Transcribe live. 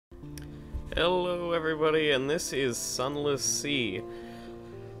Hello everybody, and this is Sunless Sea.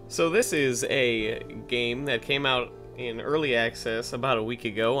 So this is a game that came out in early access about a week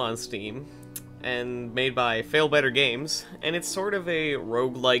ago on Steam, and made by Fail Better Games, and it's sort of a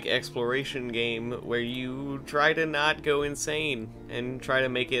roguelike exploration game where you try to not go insane and try to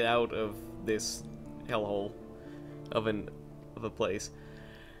make it out of this hellhole of a place.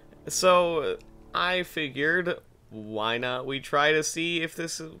 So I figured, why not we try to see if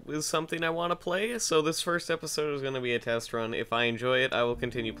this is something I want to play? So this first episode is going to be a test run. If I enjoy it, I will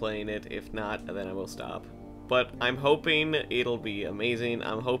continue playing it. If not, then I will stop. But I'm hoping it'll be amazing.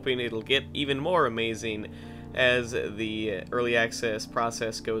 I'm hoping it'll get even more amazing as the early access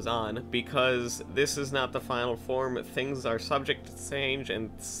process goes on, because this is not the final form. Things are subject to change,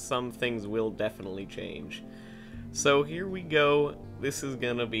 and some things will definitely change. So here we go. This is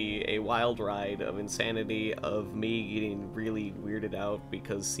gonna be a wild ride of insanity, of me getting really weirded out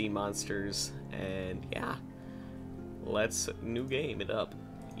because sea monsters, and yeah. Let's new game it up.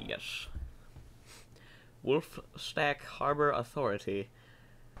 Yes. Wolf Stack Harbor Authority.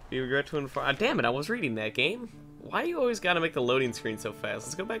 You regret to inform— damn it, I was reading that game. Why do you always gotta make the loading screen so fast?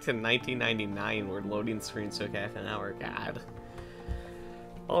 Let's go back to 1999 where loading screens took half an hour. God.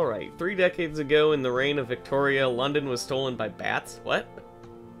 Alright, 3 decades ago in the reign of Victoria, London was stolen by bats. What?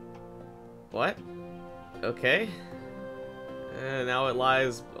 What? Okay. Now it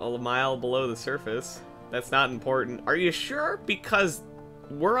lies a mile below the surface. That's not important. Are you sure? Because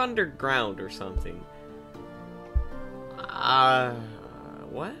we're underground or something.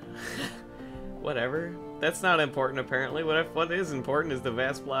 What? Whatever. That's not important, apparently. What is important is the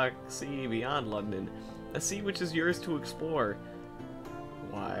vast black sea beyond London. A sea which is yours to explore.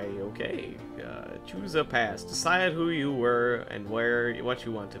 Why, okay. Choose a past. Decide who you were and what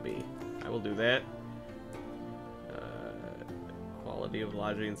you want to be. I will do that. Quality of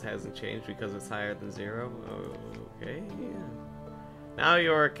lodgings hasn't changed because it's higher than 0. Okay, yeah. Now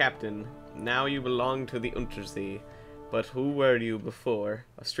you're a captain. Now you belong to the Untersee. But who were you before?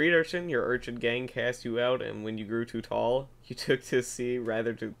 A street urchin? Your urchin gang cast you out, and when you grew too tall, you took to sea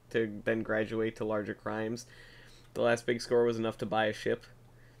rather to then graduate to larger crimes. The last big score was enough to buy a ship.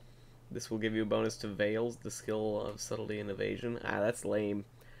 This will give you a bonus to Veils, the skill of subtlety and evasion. Ah, that's lame.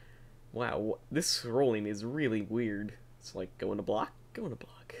 Wow, this rolling is really weird. It's like, go in a block, go in a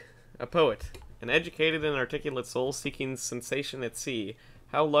block. A poet. An educated and articulate soul seeking sensation at sea.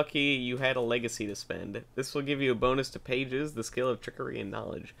 How lucky you had a legacy to spend. This will give you a bonus to pages, the skill of trickery and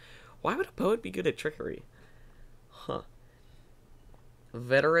knowledge. Why would a poet be good at trickery? Huh.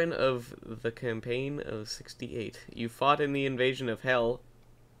 Veteran of the campaign of 68. You fought in the invasion of Hell.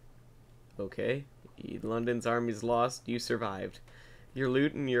 Okay. London's army's lost. You survived. Your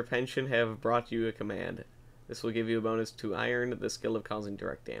loot and your pension have brought you a command. This will give you a bonus to Iron, the skill of causing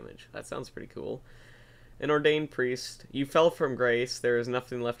direct damage. That sounds pretty cool. An ordained priest. You fell from grace. There is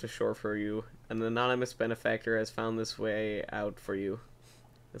nothing left ashore for you. An anonymous benefactor has found this way out for you.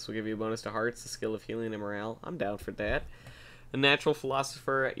 This will give you a bonus to Hearts, the skill of healing and morale. I'm down for that. A natural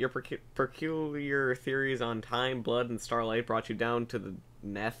philosopher. Your peculiar theories on time, blood, and starlight brought you down to the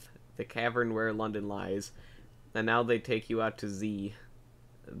Neth, the cavern where London lies. And now they take you out to Z.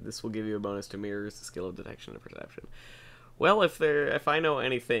 This will give you a bonus to mirrors, the skill of detection and perception. Well, if I know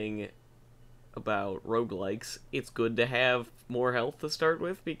anything about roguelikes, it's good to have more health to start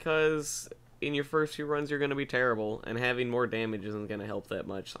with, because in your first few runs you're going to be terrible, and having more damage isn't going to help that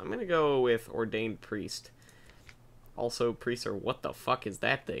much. So I'm going to go with Ordained Priest. Also, priests are— what the fuck is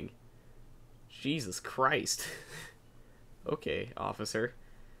that thing? Jesus Christ. Okay, officer.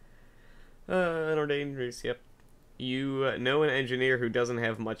 An ordained priest, yep. You know an engineer who doesn't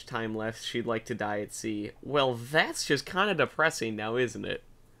have much time left. She'd like to die at sea. Well, that's just kind of depressing now, isn't it?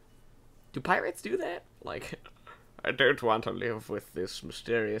 Do pirates do that? Like, I don't want to live with this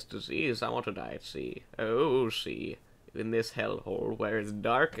mysterious disease. I want to die at sea. Oh, sea. In this hellhole where it's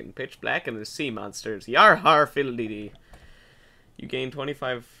dark and pitch black and there's sea monsters. Yar har fiddle-dee-dee. You gain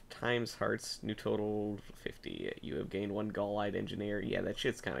 25 times hearts, new total 50. You have gained 1 gall-eyed engineer. Yeah, that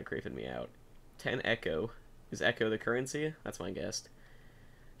shit's kind of creeping me out. 10 echo. Is echo the currency? That's my guess.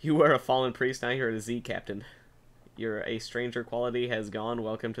 You were a fallen priest, now you're a Z captain. Your a stranger quality has gone.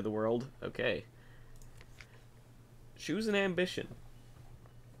 Welcome to the world. Okay. Choose an ambition.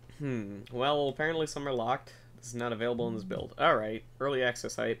 Well, apparently some are locked. This is not available in this build. Alright. Early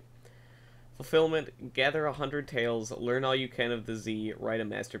access height. Fulfillment. Gather 100 tales. Learn all you can of the Z. Write a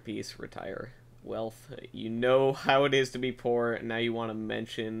masterpiece. Retire. Wealth. You know how it is to be poor. Now you want to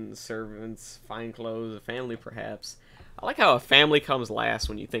mention servants, fine clothes, a family perhaps. I like how a family comes last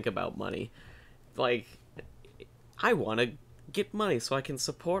when you think about money. Like, I want to get money so I can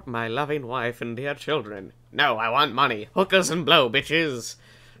support my loving wife and dear children. No, I want money. Hookers and blow, bitches.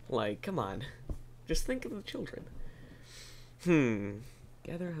 Like, come on. Just think of the children.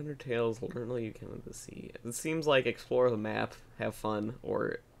 Gather 100 tails, learn all you can of the sea. It seems like explore the map, have fun,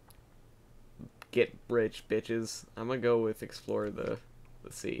 or get rich, bitches. I'm gonna go with explore the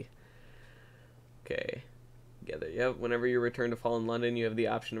sea. Okay. Gather. Yep, whenever you return to Fallen London, you have the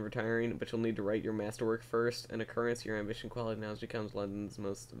option of retiring, but you'll need to write your masterwork first. An occurrence, your ambition quality now becomes London's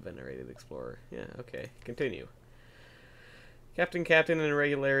most venerated explorer. Yeah, okay. Continue. Captain, in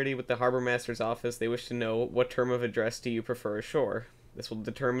irregularity with the Harbor Master's office, they wish to know what term of address do you prefer ashore. This will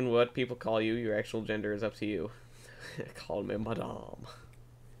determine what people call you. Your actual gender is up to you. Call me Madame.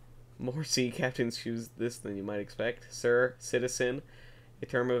 More sea captains choose this than you might expect. Sir, citizen, a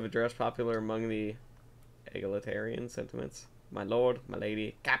term of address popular among the egalitarian sentiments. My lord, my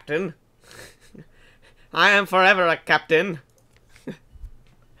lady, captain. I am forever a captain.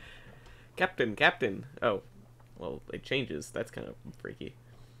 Captain. Oh, well, it changes. That's kind of freaky.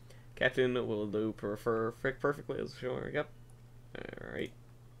 Captain will do prefer perfectly as sure. Yep. Alright.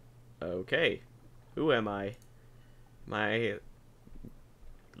 Okay. Who am I? My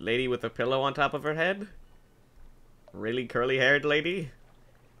lady with a pillow on top of her head? Really curly-haired lady?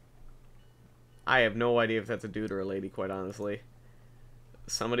 I have no idea if that's a dude or a lady, quite honestly.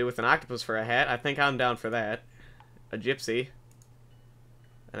 Somebody with an octopus for a hat? I think I'm down for that. A gypsy.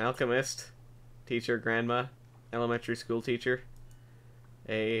 An alchemist. Teacher, grandma. Elementary school teacher.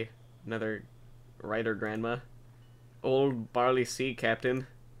 Another writer grandma. Old barley sea captain.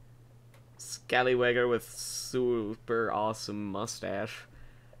 Scallywagger with super awesome mustache.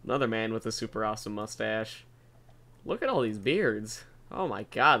 Another man with a super awesome mustache. Look at all these beards. Oh my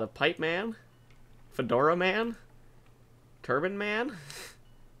god, the pipe man? Fedora man? Turban man?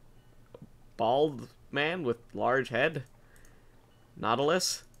 Bald man with large head?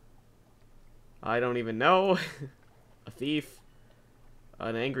 Nautilus? I don't even know. A thief.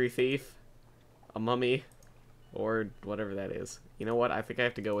 An angry thief. A mummy. Or whatever that is. You know what? I think I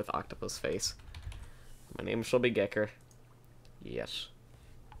have to go with octopus face. My name shall be Gekker. Yes.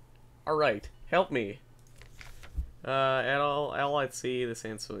 Alright. Help me. At all at sea, the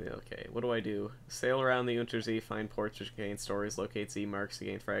sand so okay. What do I do? Sail around the Untersee, find ports which contain stories, locate sea marks to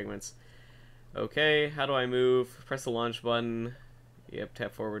gain fragments. Okay, how do I move? Press the launch button. Yep,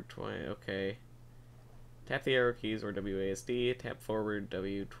 tap forward okay. Tap the arrow keys or WASD. Tap forward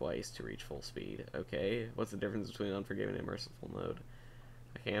W twice to reach full speed. Okay, what's the difference between unforgiving and merciful mode?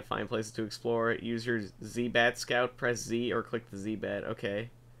 I can't find places to explore. Use your Z-Bat scout, press Z or click the Z-Bat. Okay.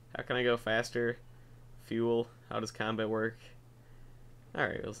 How can I go faster? Fuel. How does combat work?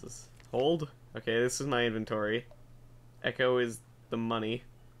 Alright, what's this? Hold? Okay, this is my inventory. Echo is the money.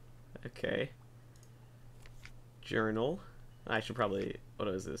 Okay. Journal. I should probably... What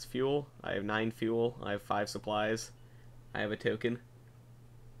is this? Fuel? I have 9 fuel. I have 5 supplies. I have a token.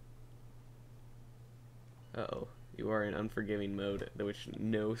 Uh-oh. You are in unforgiving mode, in which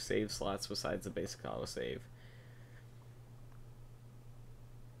no save slots besides the basic autosave.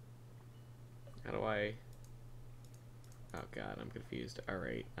 How do I... Oh god, I'm confused.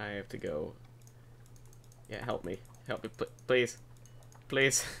 Alright, I have to go... Yeah, help me. Help me, please.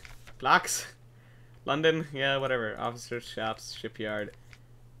 Please. Blocks? London? Yeah, whatever. Officers, shops, shipyard.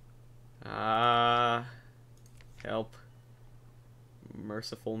 Help.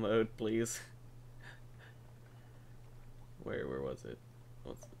 Merciful mode, please. Where was it?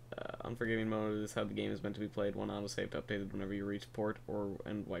 Unforgiving mode is how the game is meant to be played. One autosave updated whenever you reach port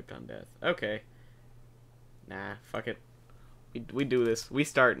and wiped on death. Okay. Nah, fuck it. We do this. We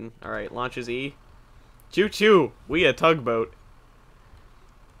startin'. Alright, launches E. Choo-choo! We a tugboat.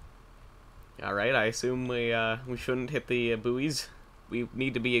 Alright, I assume we shouldn't hit the buoys. We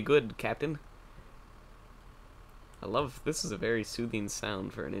need to be a good captain. I love... This is a very soothing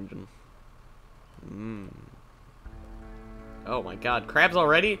sound for an engine. Oh my god, crabs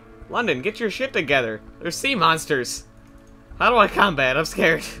already? London, get your shit together. There's sea monsters. How do I combat? I'm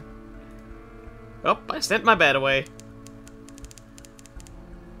scared. Oh, I sent my bat away.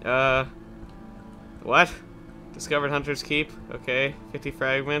 What? Discovered Hunter's Keep. Okay, 50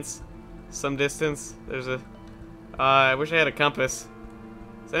 fragments. Some distance. There's a... I wish I had a compass.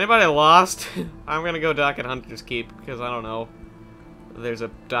 Is anybody lost? I'm gonna go dock at Hunter's Keep, because I don't know. There's a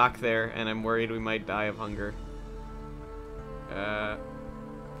dock there, and I'm worried we might die of hunger.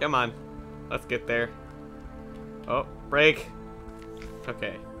 Come on. Let's get there. Oh, break.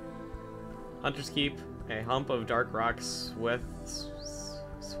 Okay. Hunter's Keep. A hump of dark rocks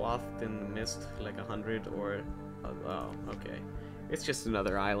swathed in the mist like 100 or... Oh, okay. It's just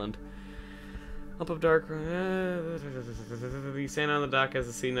another island. Hump of dark. You stand on the dock as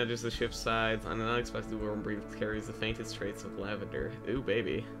the sea nudges the ship's sides. On an unexpected warm breeze carries the faintest trace of lavender. Ooh,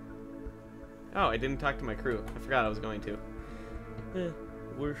 baby. Oh, I didn't talk to my crew. I forgot I was going to.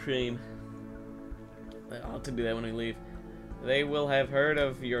 What a shame. I'll have to do that when we leave. They will have heard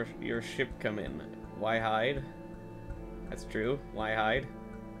of your ship come in. Why hide? That's true. Why hide?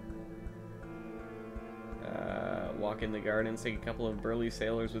 Walk in the gardens. Take a couple of burly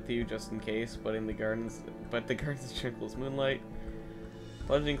sailors with you just in case. But the gardens trickles moonlight.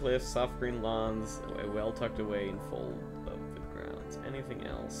 Plunging cliffs, soft green lawns, well tucked away in fold of the grounds. Anything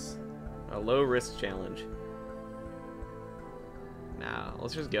else? A low risk challenge. Nah,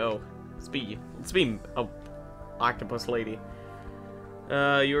 let's just go. Let's be a octopus lady.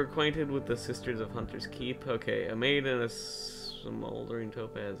 You're acquainted with the Sisters of Hunter's Keep. Okay, a maid and a smoldering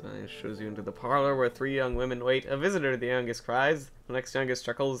topaz eye shows you into the parlor where 3 young women wait. A visitor, the youngest cries. The next youngest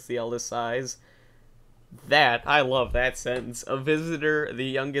chuckles, the eldest sighs. I love that sentence. A visitor, the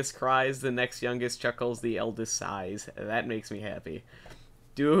youngest cries, the next youngest chuckles, the eldest sighs. That makes me happy.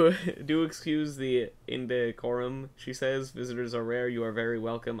 Do excuse the indecorum, she says. Visitors are rare. You are very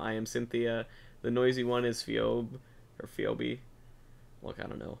welcome. I am Cynthia. The noisy one is Phoebe. Look, I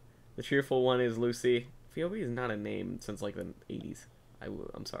don't know. The cheerful one is Lucy. Phoebe is not a name since like the 80s.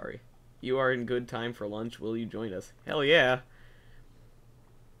 I'm sorry. You are in good time for lunch. Will you join us? Hell yeah.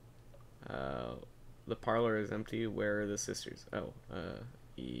 The parlor is empty. Where are the sisters? Oh,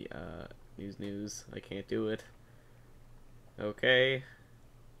 news. I can't do it. Okay.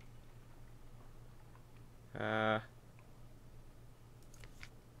 The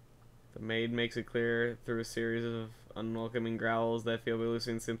maid makes it clear through a series of unwelcoming growls that Phoebe,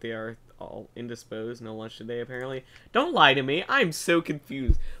 Lucy, and Cynthia are all indisposed. No lunch today, apparently. Don't lie to me. I'm so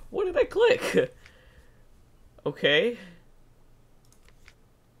confused. What did I click? Okay.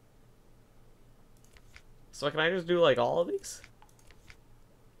 So can I just do like all of these?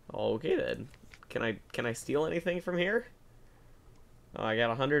 Okay then. Can I steal anything from here? Oh, I got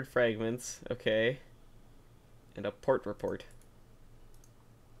 100 fragments. Okay. And a port report.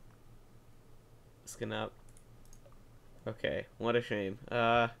 Skin up. Okay, what a shame.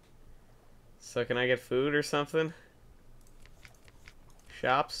 So can I get food or something?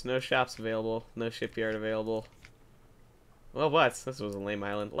 Shops? No shops available. No shipyard available. Well, what? This was a lame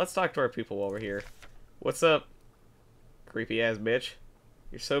island. Let's talk to our people while we're here. What's up? Creepy ass bitch.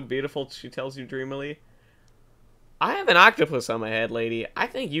 You're so beautiful, she tells you dreamily. I have an octopus on my head, lady. I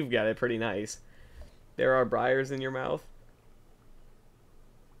think you've got it pretty nice. There are briars in your mouth.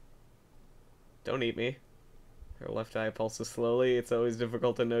 Don't eat me. Her left eye pulses slowly. It's always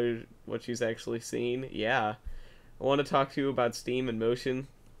difficult to know what she's actually seen. Yeah. I want to talk to you about steam and motion.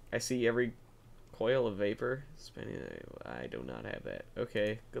 I see every coil of vapor. I do not have that.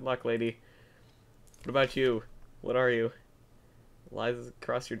 Okay. Good luck, lady. What about you? What are you? Lies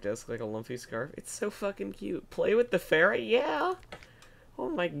across your desk like a lumpy scarf. It's so fucking cute. Play with the ferret? Yeah. Oh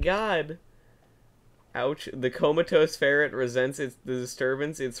my god. Ouch. The comatose ferret resents the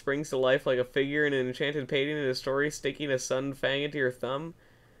disturbance. It springs to life like a figure in an enchanted painting in a story, sticking a sun fang into your thumb.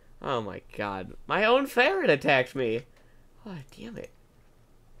 Oh my god. My own ferret attacked me. Oh, damn it.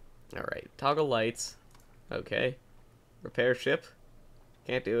 Alright. Toggle lights. Okay. Repair ship.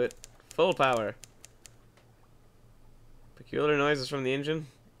 Can't do it. Full power. Peculiar noises from the engine.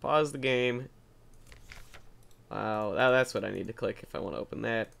 Pause the game. Wow, that's what I need to click if I want to open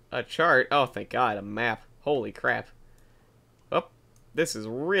that. A chart. Oh, thank God, a map. Holy crap. Oh, this is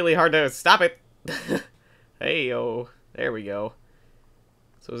really hard to stop it. Hey, yo. There we go.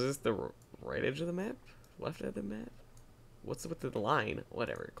 So is this the right edge of the map? Left edge of the map? What's with the line?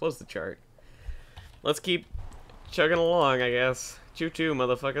 Whatever. Close the chart. Let's keep chugging along, I guess. Choo-choo,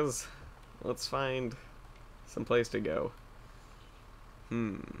 motherfuckers. Let's find some place to go.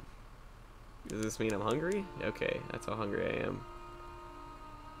 Does this mean I'm hungry? Okay, that's how hungry I am.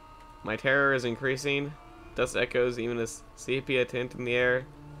 My terror is increasing. Dust echoes, even a sepia tint in the air.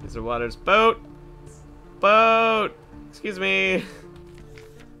 Mr. Waters. Boat! Boat! Excuse me!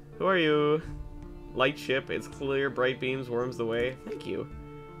 Who are you? Light ship. It's clear, bright beams, worms the way. Thank you.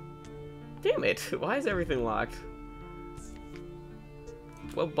 Damn it! Why is everything locked?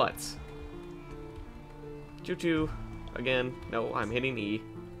 Well, butts. Choo-choo. Again. No, I'm hitting E.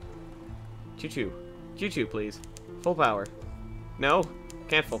 Choo-choo. Choo-choo, please. Full power. No?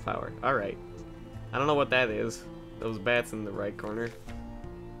 Can't full power. Alright. I don't know what that is. Those bats in the right corner.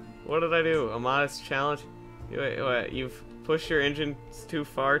 What did I do? A modest challenge? You've pushed your engine too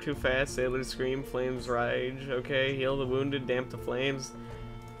far, too fast. Sailors scream. Flames rage. Okay. Heal the wounded. Damp the flames.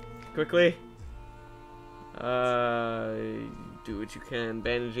 Quickly. Do what you can.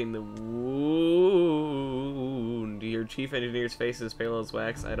 Bandaging the wound. Your chief engineer's face is pale as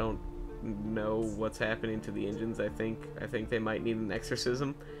wax. I don't know what's happening to the engines. I think they might need an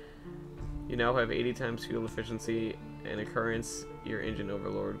exorcism. You now have 80 times fuel efficiency and occurrence. Your engine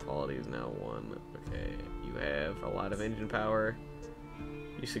overload quality is now 1. Okay, you have a lot of engine power.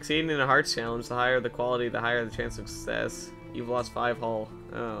 You succeed in a hearts challenge. The higher the quality, the higher the chance of success. You've lost 5 hull.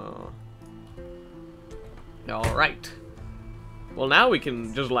 Oh. Alright. Well, now we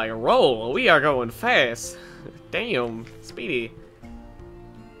can just, like, roll. We are going fast. Damn. Speedy.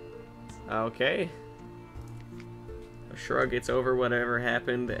 Okay. A shrug gets over whatever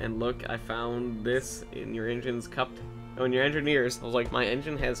happened, and look, I found this in your engine's cupped... Oh, in your engineer's. I was like, my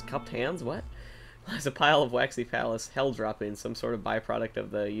engine has cupped hands? What? There's a pile of waxy phallus hell dropping, some sort of byproduct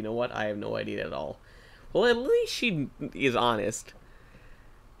of the... You know what? I have no idea at all. Well, at least she is honest.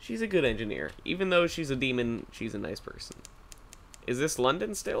 She's a good engineer. Even though she's a demon, she's a nice person. Is this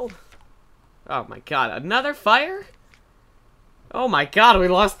London still? Oh my god, another fire? Oh my god, we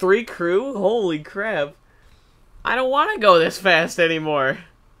lost 3 crew? Holy crap. I don't want to go this fast anymore.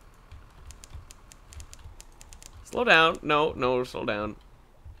 Slow down. No, no, slow down.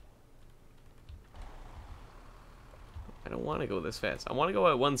 I don't want to go this fast. I want to go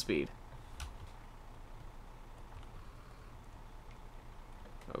at 1 speed.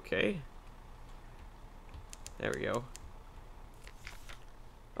 Okay. There we go.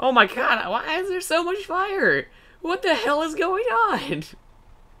 Oh my god, why is there so much fire? What the hell is going on?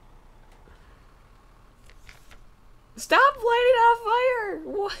 Stop lighting on fire!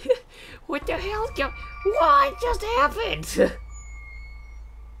 What the hell? What just happened?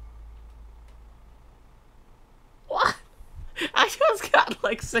 What? I just got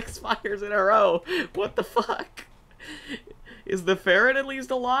like 6 fires in a row. What the fuck? Is the ferret at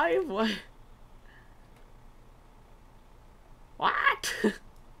least alive? What? What?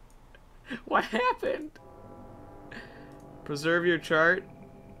 What happened? Preserve your chart.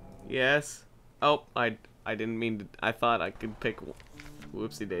 Yes. Oh, I didn't mean to. I thought I could pick.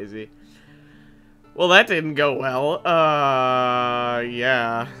 Whoopsie daisy. Well, that didn't go well.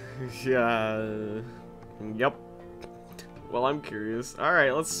 Yeah. Yeah. Yep. Well, I'm curious. All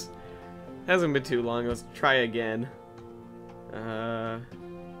right, let's. Hasn't been too long. Let's try again.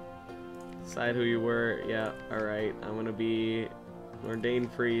 Decide who you were. Yeah. All right. I'm gonna be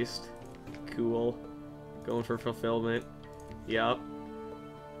ordained priest. Cool. Going for fulfillment. Yup.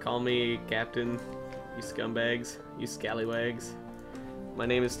 Call me Captain, you scumbags, you scallywags. My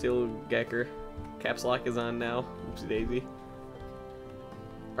name is still Gekker. Caps lock is on now. Oopsie daisy.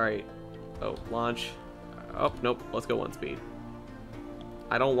 Alright. Oh, launch. Oh, nope. Let's go 1 speed.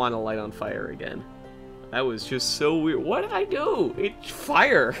 I don't want to light on fire again. That was just so weird. What did I do? It's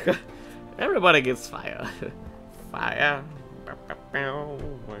fire. Everybody gets fire. Fire.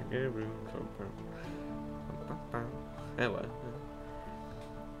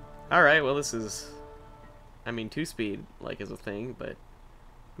 Alright, well this is... I mean, 2 speed, like, is a thing, but...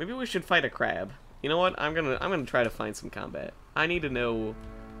 Maybe we should fight a crab. You know what? I'm gonna try to find some combat. I need to know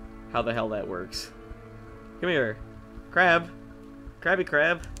how the hell that works. Come here. Crab. Crabby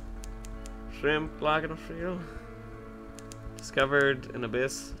crab. Shrimp, blocking a shield. Discovered an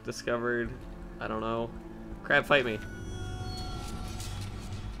abyss. Discovered... I don't know. Crab, fight me.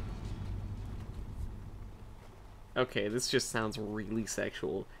 Okay, this just sounds really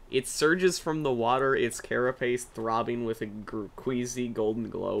sexual. It surges from the water, its carapace throbbing with a queasy golden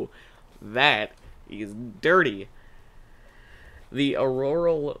glow. That is dirty. The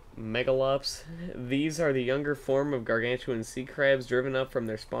auroral megalops. These are the younger form of gargantuan sea crabs driven up from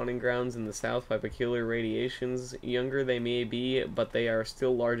their spawning grounds in the south by peculiar radiations. Younger they may be, but they are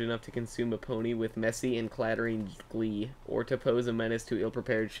still large enough to consume a pony with messy and clattering glee, or to pose a menace to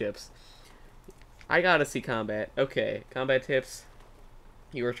ill-prepared ships. I gotta see combat. Okay, combat tips.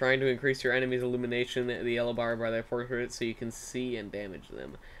 You are trying to increase your enemy's illumination, the yellow bar by their portrait, so you can see and damage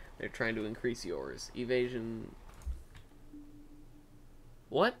them. They're trying to increase yours. Evasion.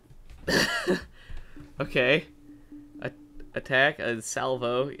 What? Okay. Attack a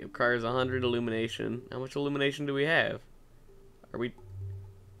salvo. It requires 100 illumination. How much illumination do we have? Are we...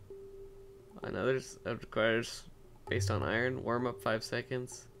 Another requires based on iron. Warm up 5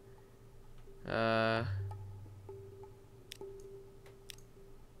 seconds. Oh,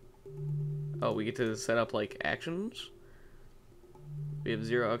 we get to set up like actions. We have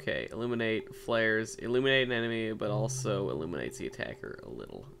 0. Okay, illuminate flares, illuminate an enemy, but also illuminates the attacker a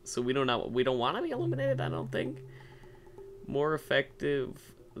little. So we don't want to be illuminated. I don't think. More effective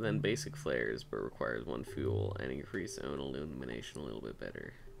than basic flares, but requires 1 fuel and increase own illumination a little bit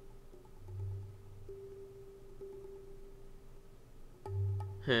better.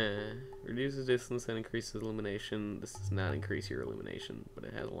 Huh. Reduces distance and increases illumination. This does not increase your illumination, but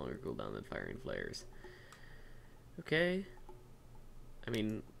it has a longer cooldown than firing flares. Okay. I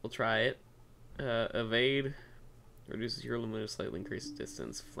mean, we'll try it. Evade. Reduces your illumination, slightly increases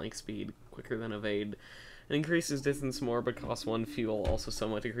distance. Flank speed, quicker than evade. It increases distance more, but costs 1 fuel. Also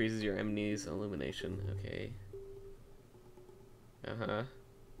somewhat decreases your enemy's illumination. Okay. Uh-huh.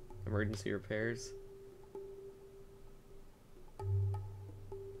 Emergency repairs.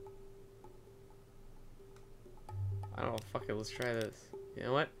 I don't know, fuck it, let's try this. You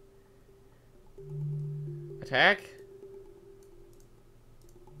know what? Attack?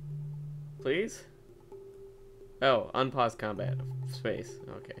 Please? Oh, unpause combat. Space.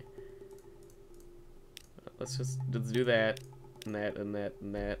 Okay. Let's do that. And that, and that,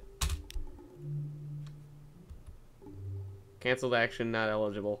 and that. Cancelled action, not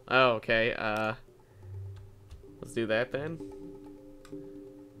eligible. Oh, okay. Let's do that then.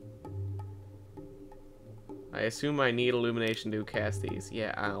 I assume I need illumination to cast these.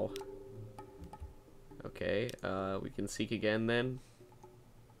 Yeah, ow. Okay, we can seek again then.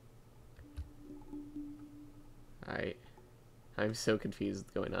 I'm so confused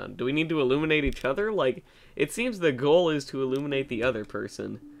what's going on. Do we need to illuminate each other? Like, it seems the goal is to illuminate the other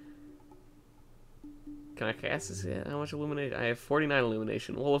person. Can I cast this? Yeah, how much illumination? I have 49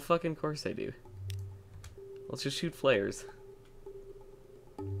 illumination. Well, of fucking course I do. Let's just shoot flares.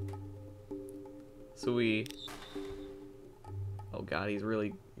 So we... Oh god, he's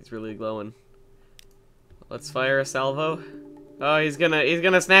really glowing. Let's fire a salvo. Oh, he's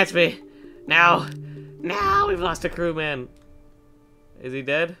gonna snatch me. Now! Now we've lost a crewman. Is he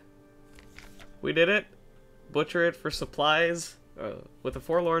dead? We did it. Butcher it for supplies. With a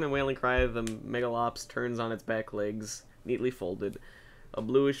forlorn and wailing cry, the megalops turns on its back legs, neatly folded. A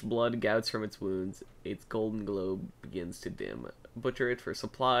bluish blood gouts from its wounds. Its golden globe begins to dim. Butcher it for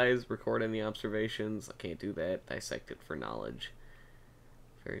supplies. Record any observations. I can't do that. Dissect it for knowledge.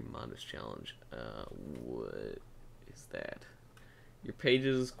 Very modest challenge. What is that? Your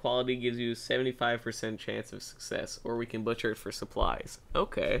page's quality gives you 75% chance of success, or we can butcher it for supplies.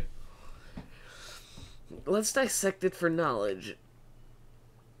 Okay. Let's dissect it for knowledge.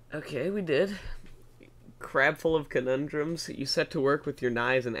 Okay, we did. Crab full of conundrums. You set to work with your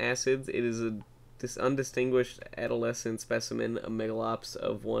knives and acids. It is this undistinguished adolescent specimen, a megalops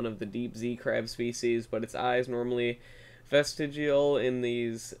of one of the deep Z crab species, but its eyes, normally vestigial in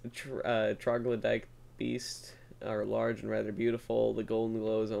these troglodyte beasts, are large and rather beautiful. The golden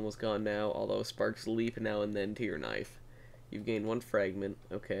glow is almost gone now, although sparks leap now and then to your knife. You've gained 1 fragment.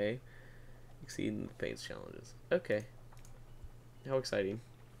 Okay. Exceeding the pain's challenges. Okay. How exciting.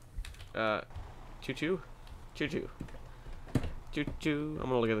 Choo-choo? Choo-choo. Choo-choo. I'm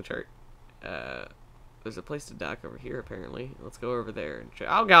gonna look at the chart. There's a place to dock over here, apparently. Let's go over there and check.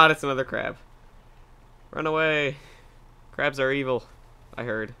 Oh god, it's another crab. Run away. Crabs are evil, I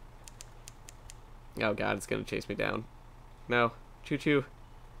heard. Oh god, it's gonna chase me down. No. Choo-choo.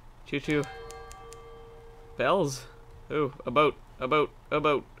 Choo-choo. Bells. Ooh, a boat. A boat. A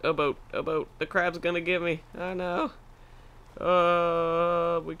boat. A boat. A boat. The crab's gonna get me. Oh no.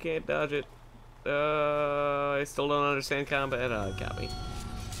 We can't dodge it. I still don't understand combat. Oh, it got me.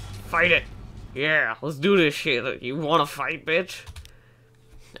 Fight it! Yeah, let's do this shit. You wanna fight, bitch?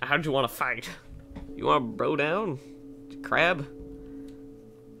 How'd you wanna fight? You wanna bro down? Crab?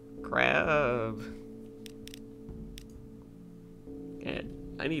 Crab.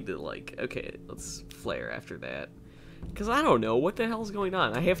 And I need to, like, okay, let's flare after that. Because I don't know, what the hell's going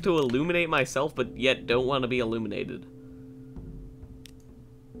on? I have to illuminate myself, but yet don't want to be illuminated.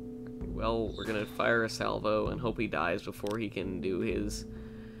 Well, we're gonna fire a salvo and hope he dies before he can do his...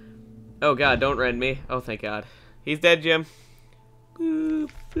 Oh god, don't rend me. Oh, thank god. He's dead, Jim. Boop,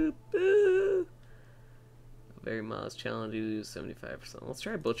 boop, boop. A very modest challenge, you lose 75%. Let's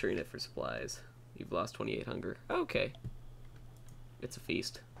try butchering it for supplies. You've lost 28 hunger. Okay. It's a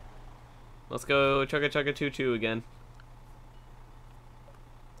feast. Let's go chugga chugga choo choo again.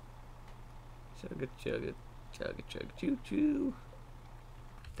 Chugga chugga chugga chugga choo choo.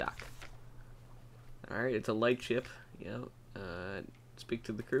 Dock. Alright, it's a light ship. Yep. Speak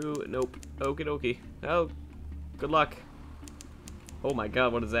to the crew. Nope. Okie dokie. Oh, good luck. Oh my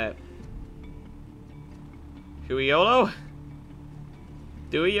god, what is that? Should we YOLO?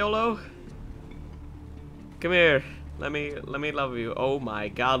 Do we YOLO? Come here. Let me love you. Oh my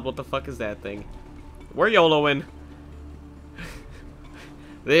god, what the fuck is that thing? We're YOLOing.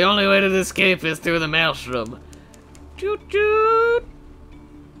 The only way to escape is through the maelstrom. Choot choot.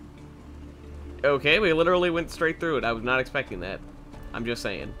 Okay, we literally went straight through it. I was not expecting that. I'm just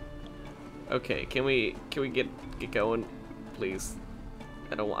saying. Okay, can we get going, please?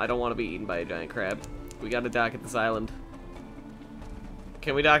 I don't want to be eaten by a giant crab. We gotta dock at this island.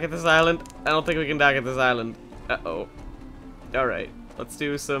 Can we dock at this island? I don't think we can dock at this island. Uh-oh. Alright. Let's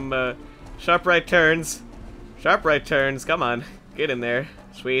do some sharp right turns. Sharp right turns. Come on. Get in there.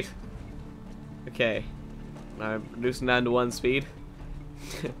 Sweet. Okay. I'm reducing down to 1 speed.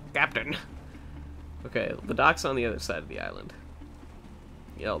 Captain. Okay, the dock's on the other side of the island.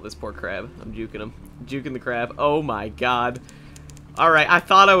 Yo, this poor crab. I'm juking him. Juking the crab. Oh my god. Alright, I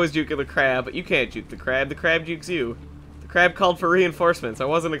thought I was juking the crab, but you can't juke the crab. The crab jukes you. The crab called for reinforcements. I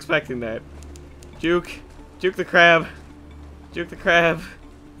wasn't expecting that. Juke. Juke the crab. Juke the crab.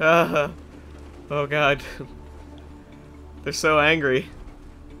 Oh god. They're so angry.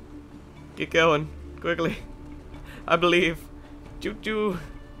 Get going. Quickly. I believe. Choo-choo.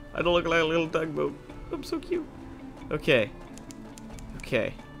 I don't look like a little tugboat. I'm so cute. Okay.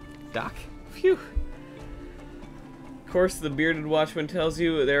 Okay. Doc. Phew. Of course, the bearded watchman tells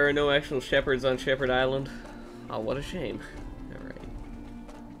you there are no actual shepherds on Shepherd Island. Oh, what a shame. Alright.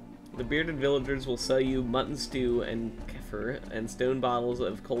 The bearded villagers will sell you mutton stew and kefir and stone bottles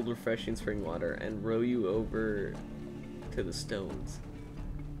of cold, refreshing spring water and row you over to the stones.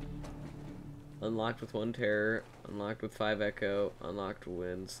 Unlocked with 1 terror, unlocked with 5 echo, unlocked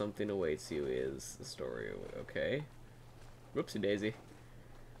when something awaits you is the story. Okay. Whoopsie daisy.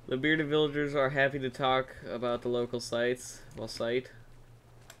 The bearded villagers are happy to talk about the local sites. Well,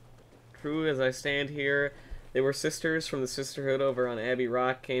 True as I stand here, they were sisters from the sisterhood over on Abbey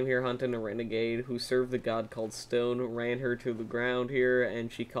Rock, came here hunting a renegade who served the god called Stone, ran her to the ground here,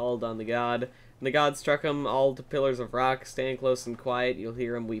 and she called on the god. And the god struck them all to pillars of rock. Stand close and quiet, you'll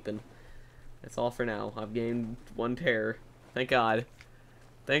hear him weeping. That's all for now. I've gained 1 terror. Thank God.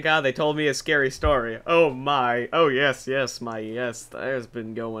 Thank God they told me a scary story. Oh my. Oh yes, yes, my yes. There's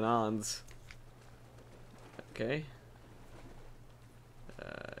been going ons. Okay.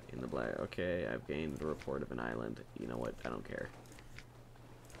 In the black. Okay, I've gained a report of an island. You know what? I don't care.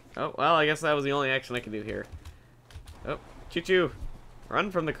 Oh, well, I guess that was the only action I can do here. Oh, choo-choo.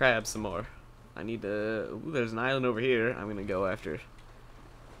 Run from the crab some more. I need to... Ooh, there's an island over here I'm gonna go after.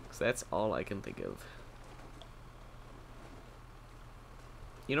 Because that's all I can think of.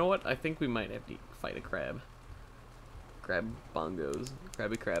 You know what? I think we might have to fight a crab. Crab bongos.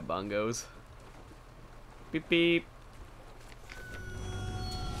 Crabby crab bongos. Beep beep.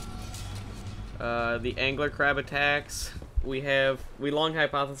 The angler crab attacks. We long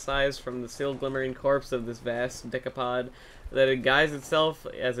hypothesized from the still glimmering corpse of this vast decapod that it guises itself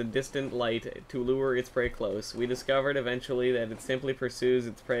as a distant light to lure its prey close. We discovered eventually that it simply pursues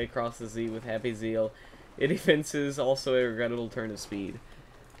its prey across the sea with happy zeal. It evinces also a regrettable turn of speed.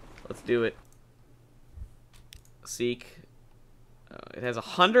 Let's do it. Seek. It has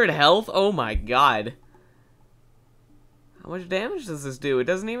 100 health? Oh my god. How much damage does this do? It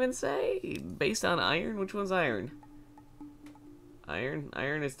doesn't even say. Based on iron? Which one's iron? Iron?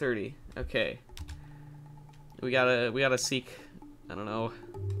 Iron is 30. Okay. We gotta seek. I don't know.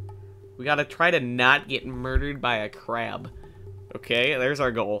 We gotta try to not get murdered by a crab. Okay, there's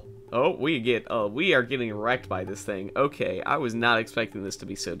our goal. Oh, we are getting wrecked by this thing. Okay, I was not expecting this to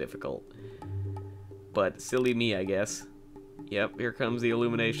be so difficult. But silly me, I guess. Yep, here comes the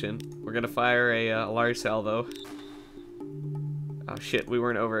illumination. We're gonna fire a large salvo. Oh shit, we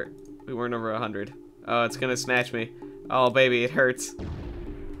weren't over 100. Oh, it's gonna snatch me. Oh baby, it hurts.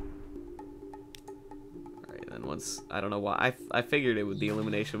 Alright, then once, I don't know why, I figured the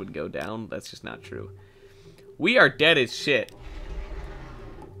illumination would go down. That's just not true. We are dead as shit.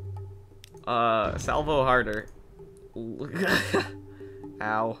 Salvo harder.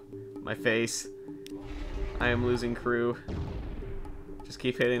 Ow, my face. I am losing crew. Just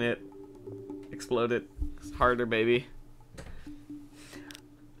keep hitting it. Explode it. It's harder, baby.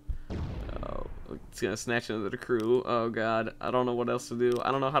 It's gonna snatch into the crew. Oh god, I don't know what else to do.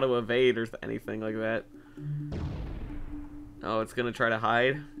 I don't know how to evade or anything like that. Oh, it's gonna try to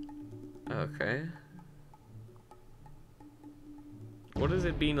hide. Okay. What does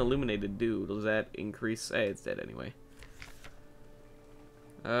it being illuminated do? Does that increase? Hey, it's dead anyway.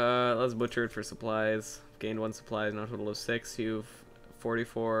 Let's butcher it for supplies. Gained 1 supplies, now a total of 6. You've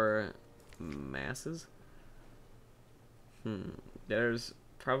 44 masses. There's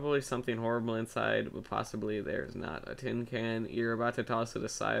probably something horrible inside, but possibly there's not. A tin can. You're about to toss it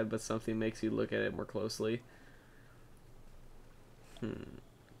aside, but something makes you look at it more closely.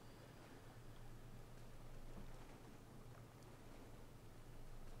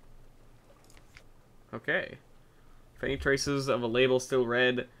 Okay. Faint traces of a label still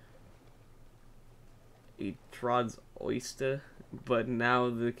read. He trods oyster, but now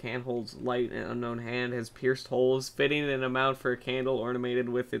the can holds light and unknown hand has pierced holes, fitting an amount for a candle ornamented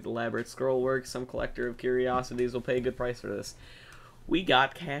with its elaborate scroll work. Some collector of curiosities will pay a good price for this. We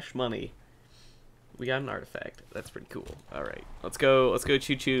got cash money. We got an artifact. That's pretty cool. All right, let's go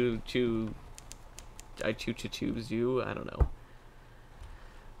choo. I choose you. I don't know.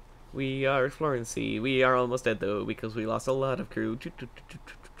 We are exploring the sea. We are almost dead though because we lost a lot of crew.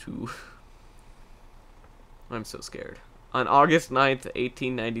 I'm so scared. On August 9th,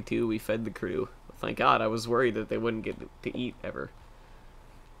 1892, we fed the crew. Thank God, I was worried that they wouldn't get to eat ever.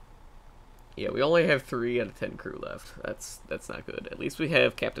 Yeah, we only have 3 out of 10 crew left. That's not good. At least we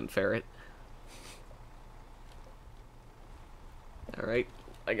have Captain Ferret. Alright,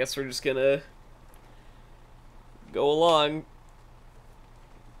 I guess we're just gonna go along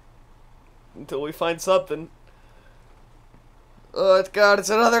until we find something. Oh God, it's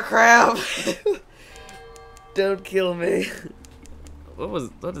another crab! Don't kill me.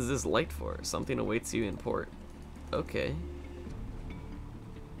 What is this light for? Something awaits you in port. Okay.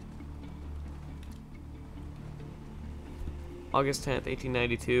 August 10th,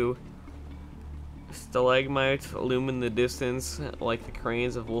 1892. Stalagmites illumine the distance like the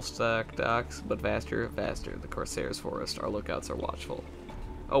cranes of Woolstock docks, but faster. The Corsair's forest. Our lookouts are watchful.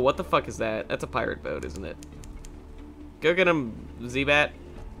 Oh, what the fuck is that? That's a pirate boat, isn't it? Go get him, Z-Bat.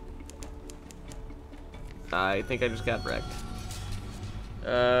 I think I just got wrecked.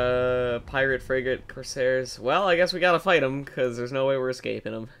 Pirate frigate, Corsairs. Well, I guess we gotta fight them, because there's no way we're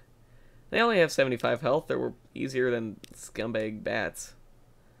escaping them. They only have 75 health. They were easier than scumbag bats.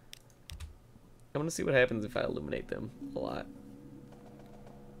 I want to see what happens if I illuminate them a lot.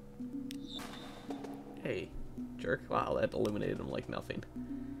 Hey, jerk. Wow, that illuminated them like nothing.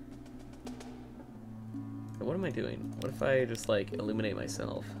 What am I doing? What if I just, like, illuminate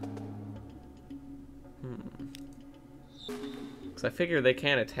myself? Because I figure they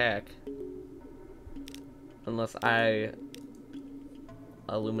can't attack unless I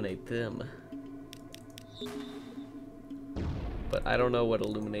illuminate them. But I don't know what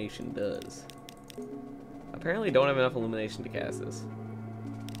illumination does. Apparently don't have enough illumination to cast this.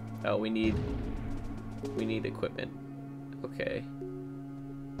 Oh, we need equipment. Okay.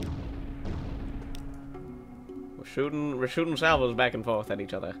 We're shooting salvos back and forth at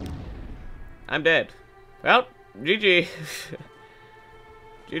each other. I'm dead. Well, GG.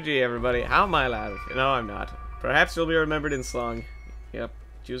 GG, everybody. How am I alive? No, I'm not. Perhaps you'll be remembered in song. Yep.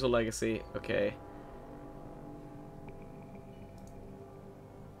 Choose a legacy. Okay.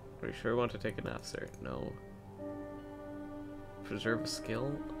 Are you sure you want to take an officer? No. Preserve a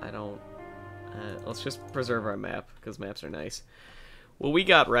skill? I don't... let's just preserve our map, because maps are nice. Well, we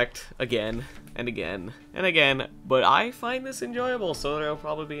got wrecked again, and again, and again, but I find this enjoyable, so there'll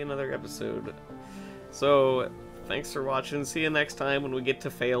probably be another episode. So, thanks for watching. See you next time when we get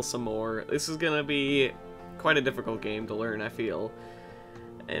to fail some more. This is gonna be quite a difficult game to learn, I feel.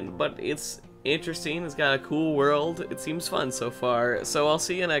 But it's interesting, it's got a cool world, it seems fun so far. So I'll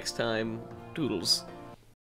see you next time. Toodles.